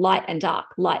polarity, light and dark,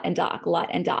 light and dark, light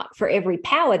and dark. For every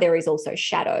power, there is also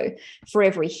shadow. For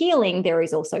every healing, there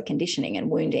is also conditioning and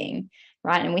wounding,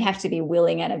 right? And we have to be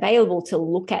willing and available to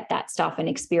look at that stuff and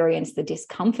experience the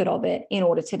discomfort of it in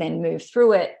order to then move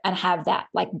through it and have that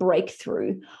like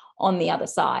breakthrough on the other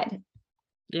side.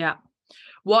 Yeah.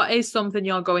 What is something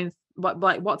you're going,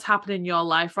 what's happening in your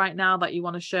life right now that you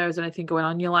want to share? Is there anything going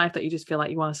on in your life that you just feel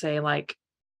like you want to say, like,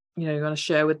 you want to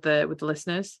share with the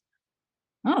listeners?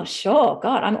 Oh, sure.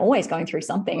 God, I'm always going through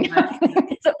something.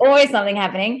 There's always something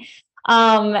happening.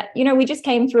 We just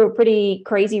came through a pretty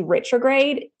crazy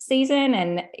retrograde season.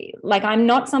 And like, I'm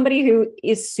not somebody who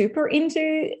is super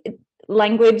into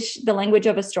the language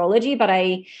of astrology, but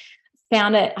I've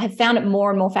found it more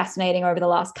and more fascinating over the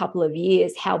last couple of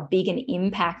years, how big an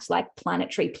impact like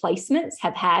planetary placements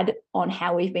have had on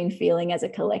how we've been feeling as a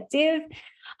collective.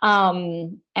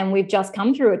 And we've just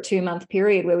come through a 2-month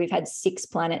period where we've had 6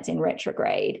 planets in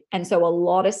retrograde. And so a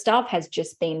lot of stuff has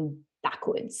just been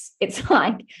backwards. It's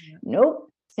like,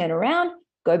 nope, turn around,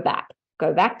 go back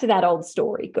to that old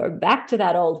story, go back to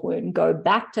that old wound, go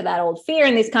back to that old fear,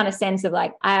 in this kind of sense of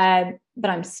like, but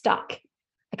I'm stuck.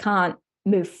 I can't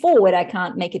move forward. I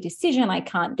can't make a decision. I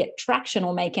can't get traction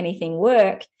or make anything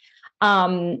work.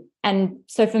 And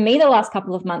so for me, the last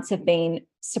couple of months have been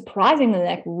surprisingly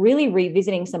like really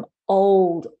revisiting some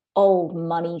old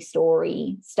money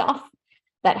story stuff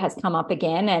that has come up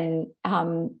again,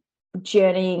 and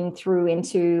journeying through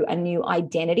into a new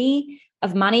identity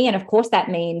of money. And of course, that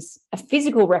means a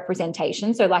physical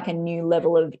representation. So like a new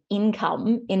level of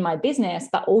income in my business,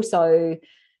 but also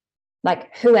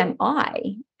like, who am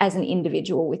I as an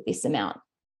individual with this amount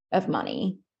of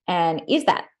money? And is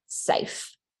that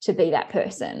safe to be that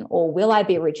person, or will I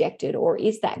be rejected, or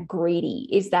is that greedy?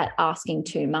 Is that asking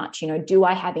too much? Do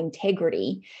I have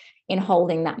integrity in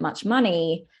holding that much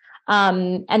money?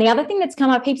 And the other thing that's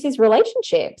come up heaps is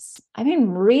relationships. I've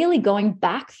been really going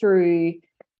back through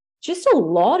just a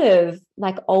lot of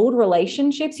like old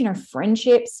relationships, you know,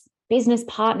 friendships, business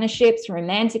partnerships,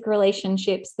 romantic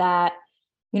relationships that,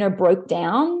 you know, broke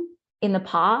down in the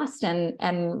past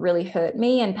and really hurt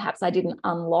me. And perhaps I didn't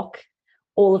unlock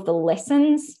all of the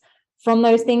lessons from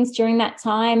those things during that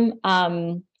time.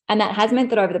 And that has meant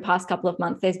that over the past couple of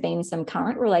months, there's been some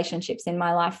current relationships in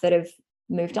my life that have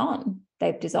moved on.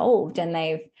 They've dissolved and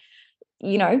they've,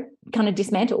 you know, kind of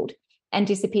dismantled and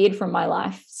disappeared from my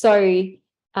life. So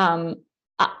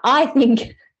I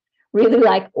think really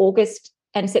like August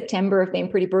and September have been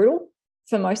pretty brutal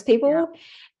for most people. Yeah.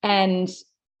 And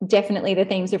definitely the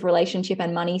themes of relationship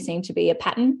and money seem to be a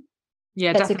pattern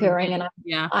that's occurring. And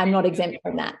I'm not exempt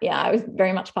from that. Yeah, I was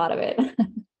very much part of it.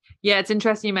 Yeah, it's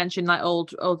interesting you mentioned like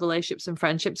old relationships and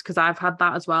friendships, because I've had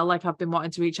that as well. Like I've been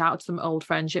wanting to reach out to some old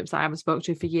friendships that I haven't spoke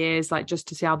to for years, like just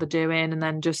to see how they're doing. And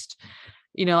then just,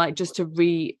 you know, like just to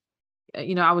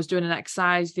I was doing an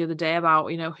exercise the other day about,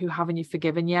 you know, who haven't you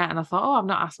forgiven yet? And I thought, oh, I've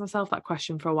not asked myself that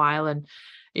question for a while. And,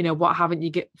 you know, what haven't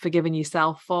you forgiven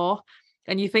yourself for?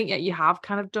 And you think that you have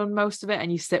kind of done most of it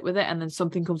and you sit with it, and then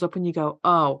something comes up and you go,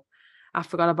 oh, I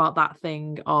forgot about that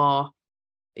thing, or,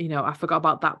 you know, I forgot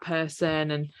about that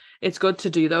person. And it's good to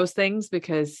do those things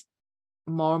because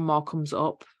more and more comes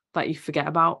up that you forget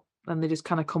about, and they just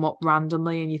kind of come up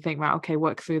randomly and you think, right, okay,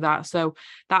 work through that. So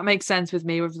that makes sense with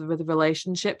me with the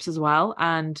relationships as well.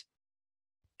 And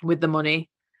with the money,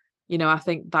 you know, I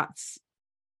think that's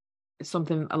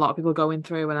something a lot of people are going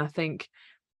through. And I think,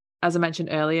 as I mentioned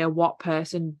earlier, what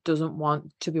person doesn't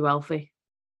want to be wealthy?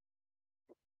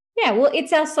 Yeah, well,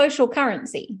 it's our social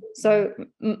currency. So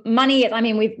money, I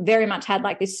mean, we've very much had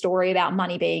like this story about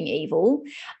money being evil.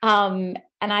 And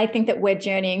I think that we're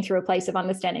journeying through a place of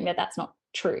understanding that that's not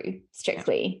true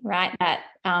strictly, right? That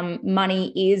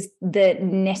money is the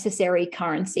necessary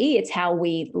currency. It's how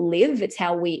we live. It's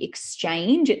how we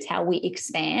exchange. It's how we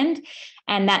expand.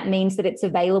 And that means that it's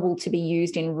available to be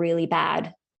used in really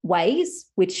bad ways,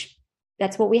 which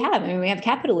that's what we have. I mean, we have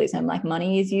capitalism, like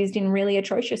money is used in really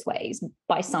atrocious ways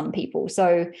by some people.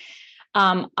 So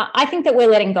I think that we're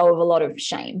letting go of a lot of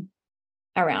shame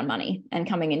around money and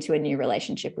coming into a new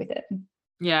relationship with it.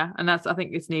 Yeah. And I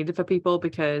think it's needed for people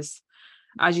because,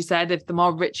 as you said, if the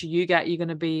more richer you get, you're going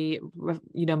to be,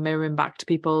 you know, mirroring back to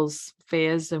people's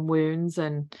fears and wounds,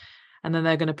 and then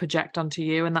they're going to project onto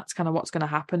you, and that's kind of what's going to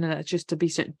happen. And it's just to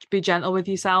be gentle with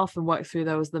yourself and work through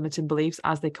those limiting beliefs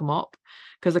as they come up,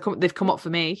 because they've come up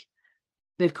for me.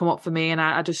 They've come up for me, and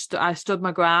I stood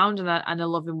my ground in a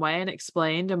loving way and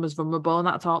explained and was vulnerable, and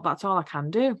that's all I can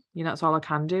do. You know, that's all I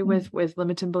can do with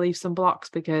limiting beliefs and blocks,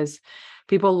 because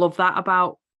people love that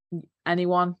about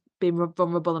anyone being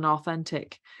vulnerable and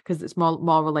authentic, because it's more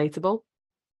relatable.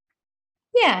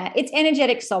 Yeah, it's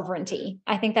energetic sovereignty.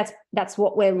 I think that's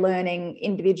what we're learning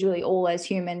individually, all as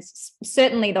humans.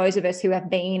 Certainly those of us who have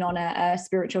been on a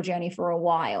spiritual journey for a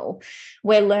while,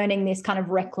 we're learning this kind of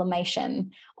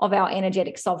reclamation of our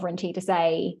energetic sovereignty to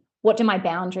say, what do my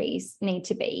boundaries need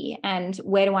to be? And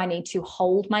where do I need to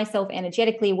hold myself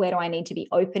energetically? Where do I need to be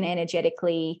open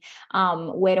energetically?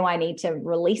 Where do I need to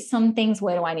release some things?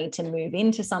 Where do I need to move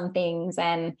into some things?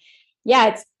 And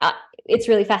yeah, it's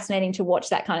really fascinating to watch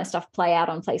that kind of stuff play out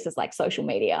on places like social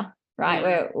media, right?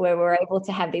 Yeah. Where we're able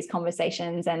to have these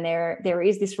conversations, and there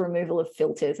is this removal of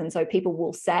filters. And so people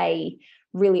will say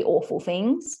really awful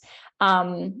things,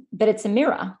 but it's a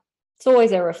mirror. It's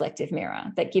always a reflective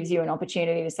mirror that gives you an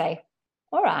opportunity to say,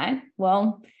 all right,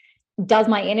 well, does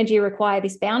my energy require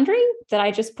this boundary that I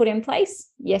just put in place?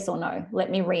 Yes or no? Let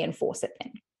me reinforce it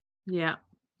then. Yeah.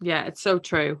 Yeah. It's so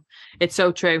true. It's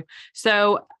so true.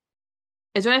 So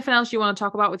is there anything else you want to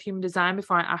talk about with human design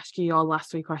before I ask you your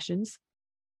last 3 questions?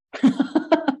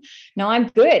 No, I'm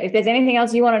good. If there's anything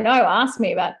else you want to know, ask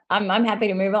me, but I'm happy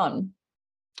to move on.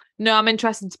 No, I'm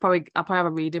interested to I'll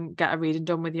probably get a reading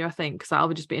done with you, I think, because I'll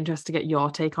just be interested to get your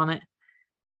take on it.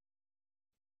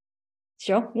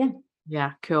 Sure. Yeah.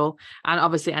 Yeah, cool. And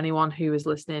obviously anyone who is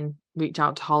listening, reach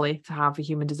out to Holly to have a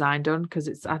human design done, because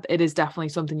it is definitely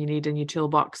something you need in your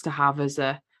toolbox to have as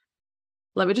a,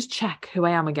 let me just check who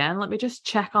I am again. Let me just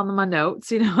check on my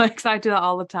notes, you know, because I do that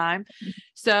all the time.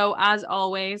 So as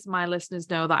always, my listeners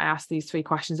know that I ask these 3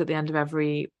 questions at the end of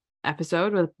every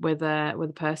episode with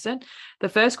a person. The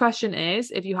first question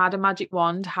is, if you had a magic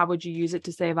wand, how would you use it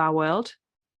to save our world?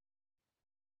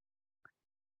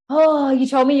 Oh, you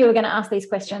told me you were going to ask these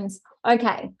questions.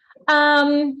 Okay.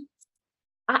 I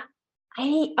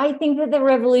think that the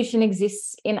revolution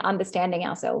exists in understanding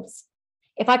ourselves.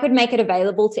 If I could make it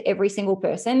available to every single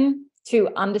person to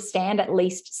understand at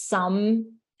least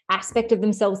some aspect of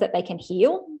themselves that they can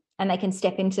heal and they can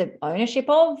step into ownership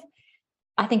of,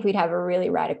 I think we'd have a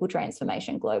really radical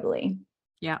transformation globally.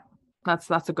 Yeah, that's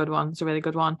a good one. It's a really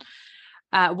good one.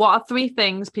 What are 3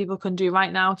 things people can do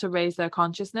right now to raise their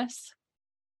consciousness?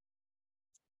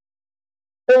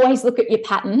 Always look at your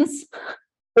patterns.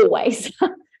 Always.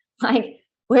 Like,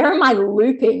 where am I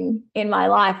looping in my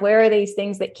life? Where are these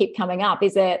things that keep coming up?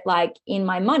 Is it like in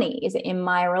my money? Is it in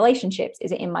my relationships?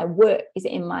 Is it in my work? Is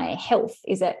it in my health?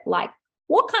 Is it like,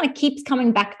 what kind of keeps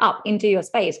coming back up into your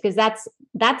space? Because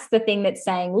that's the thing that's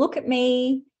saying, look at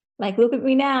me, like, look at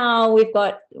me now.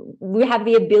 We have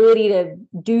the ability to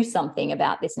do something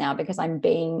about this now because I'm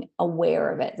being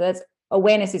aware of it. So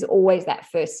awareness is always that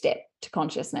first step to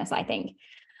consciousness, I think.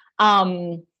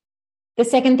 The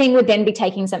second thing would then be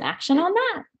taking some action on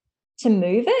that to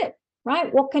move it,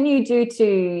 right? What can you do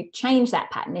to change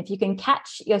that pattern? If you can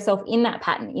catch yourself in that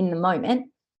pattern in the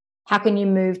moment, how can you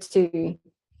move to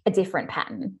a different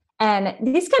pattern? And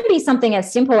this can be something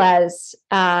as simple as,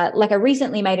 like, I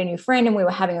recently made a new friend and we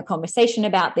were having a conversation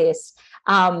about this,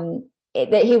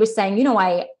 that he was saying,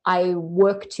 I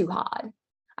work too hard.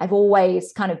 I've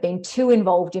always kind of been too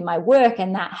involved in my work,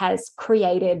 and that has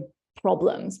created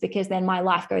problems because then my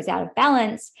life goes out of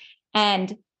balance,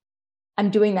 and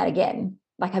I'm doing that again.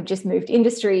 Like, I've just moved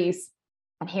industries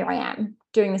and here I am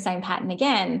doing the same pattern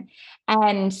again.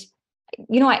 And,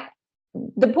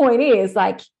 the point is,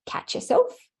 like, catch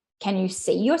yourself. Can you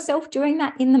see yourself doing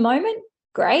that in the moment?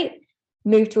 Great.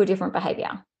 Move to a different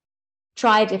behavior.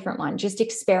 Try a different one. Just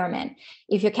experiment.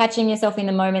 If you're catching yourself in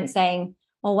the moment saying,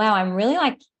 oh, wow,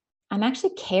 I'm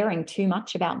actually caring too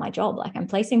much about my job. Like, I'm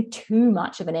placing too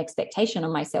much of an expectation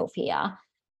on myself here.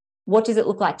 What does it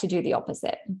look like to do the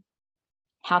opposite?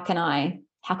 How can I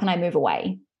move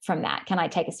away from that? Can I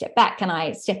take a step back? Can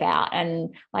I step out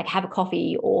and, like, have a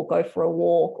coffee or go for a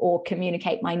walk or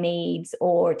communicate my needs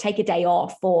or take a day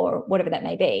off or whatever that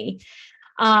may be?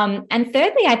 And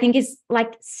thirdly, I think is,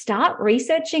 like, start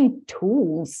researching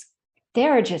tools.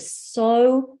 There are just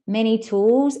so many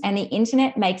tools, and the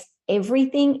internet makes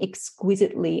everything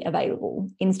exquisitely available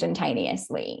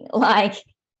instantaneously. Like,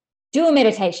 do a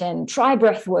meditation, try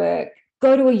breath work,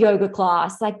 go to a yoga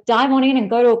class, like, dive on in and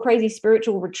go to a crazy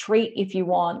spiritual retreat if you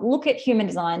want. Look at human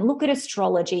design, look at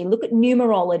astrology, look at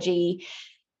numerology.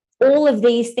 All of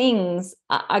these things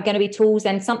are going to be tools,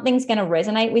 and something's going to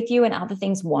resonate with you and other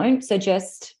things won't. So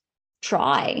just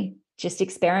try, just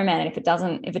experiment. And if it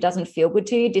doesn't feel good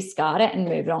to you, discard it and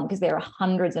move it on, because there are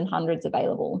hundreds and hundreds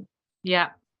available. Yeah.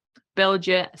 Build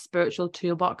your spiritual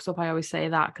toolbox up. I always say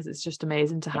that because it's just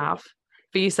amazing to have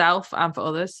for yourself and for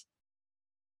others.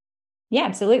 Yeah,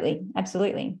 absolutely.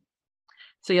 Absolutely.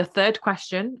 So your third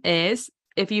question is,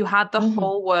 if you had the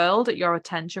whole world at your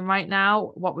attention right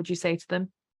now, what would you say to them?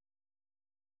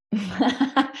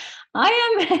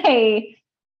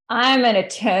 I'm an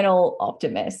eternal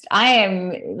optimist. I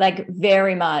am, like,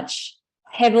 very much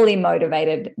heavily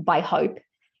motivated by hope.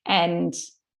 And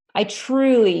I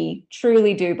truly,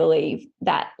 truly do believe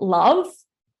that love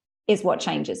is what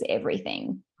changes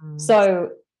everything. So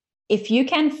if you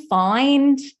can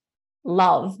find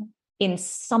love in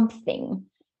something,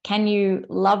 can you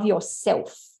love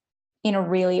yourself in a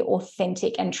really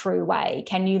authentic and true way?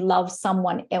 Can you love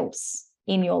someone else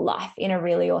in your life in a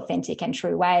really authentic and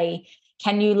true way?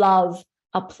 Can you love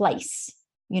a place,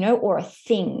 or a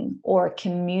thing or a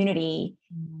community?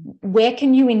 Where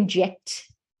can you inject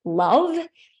love?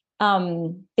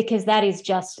 Because that is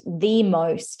just the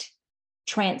most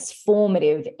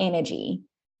transformative energy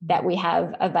that we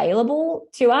have available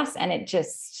to us. And it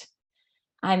just,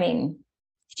 could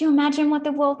you imagine what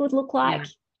the world would look like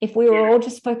if we were all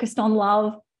just focused on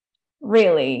love?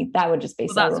 Really, that would just be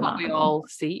so that's remarkable. What we all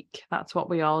seek. That's what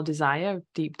we all desire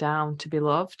deep down, to be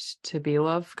loved,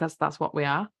 because that's what we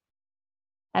are.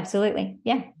 Absolutely.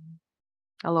 Yeah.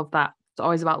 I love that. It's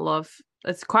always about love.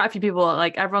 It's quite a few people,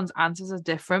 like, everyone's answers are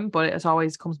different, but it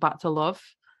always comes back to love.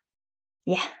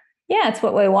 Yeah. Yeah. It's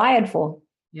what we're wired for.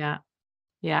 Yeah.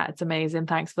 Yeah. It's amazing.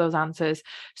 Thanks for those answers.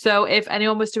 So if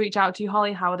anyone was to reach out to you,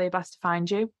 Holly, how are they best to find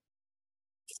you?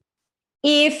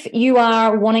 If you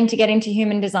are wanting to get into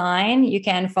human design, you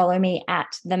can follow me at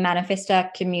the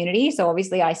Manifestor community. So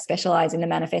obviously I specialize in the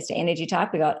Manifestor energy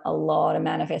type. We got a lot of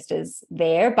manifestors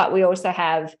there, but we also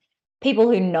have people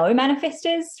who know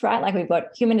manifestors, right? Like, we've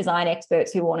got human design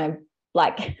experts who want to,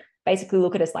 like, basically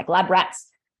look at us like lab rats.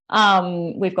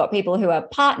 We've got people who are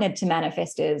partnered to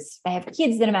manifestors. They have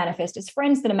kids that are manifestors,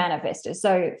 friends that are manifestors.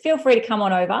 So feel free to come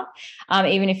on over,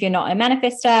 even if you're not a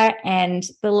manifestor. And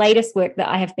the latest work that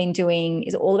I have been doing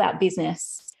is all about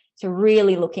business. So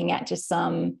really looking at just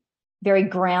some very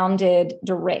grounded,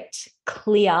 direct,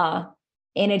 clear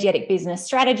energetic business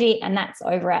strategy, and that's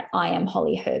over at I Am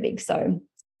Holly Herbig. So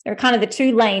they're kind of the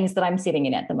two lanes that I'm sitting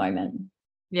in at the moment.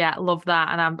 Yeah, love that.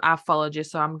 And I've followed you,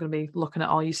 so I'm going to be looking at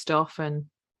all your stuff and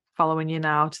following you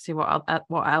now to see what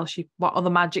other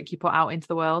magic you put out into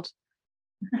the world.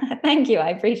 Thank you. I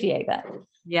appreciate that.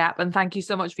 Yeah, and thank you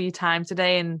so much for your time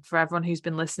today, and for everyone who's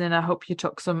been listening. I hope you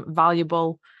took some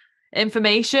valuable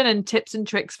information and tips and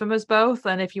tricks from us both.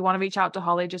 And if you want to reach out to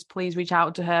Holly, just please reach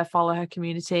out to her, follow her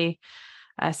community,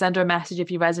 send her a message if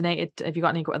you resonated. If you got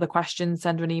any other questions,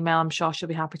 send her an email. I'm sure she'll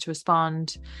be happy to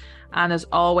respond. And as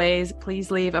always, please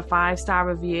leave a 5-star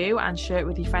review and share it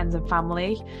with your friends and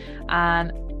family.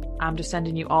 And I'm just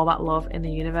sending you all that love in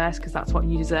the universe, because that's what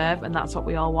you deserve and that's what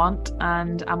we all want.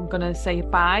 And I'm going to say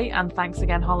bye, and thanks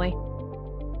again, Holly.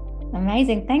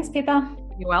 Amazing. Thanks, Pippa.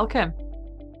 You're welcome.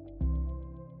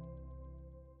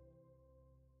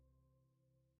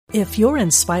 If you're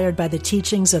inspired by the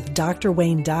teachings of Dr.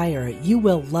 Wayne Dyer, you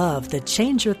will love the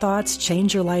Change Your Thoughts,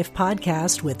 Change Your Life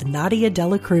podcast with Nadia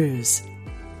Dela Cruz.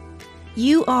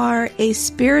 You are a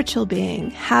spiritual being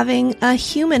having a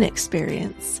human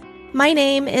experience. My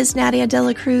name is Nadia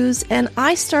Dela Cruz, and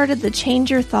I started the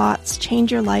Change Your Thoughts, Change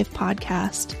Your Life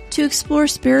podcast to explore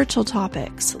spiritual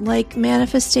topics like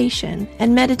manifestation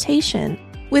and meditation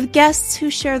with guests who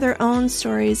share their own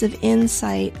stories of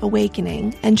insight,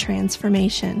 awakening, and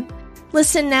transformation.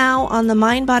 Listen now on the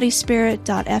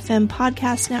mindbodyspirit.fm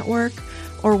podcast network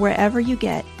or wherever you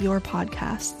get your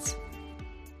podcasts.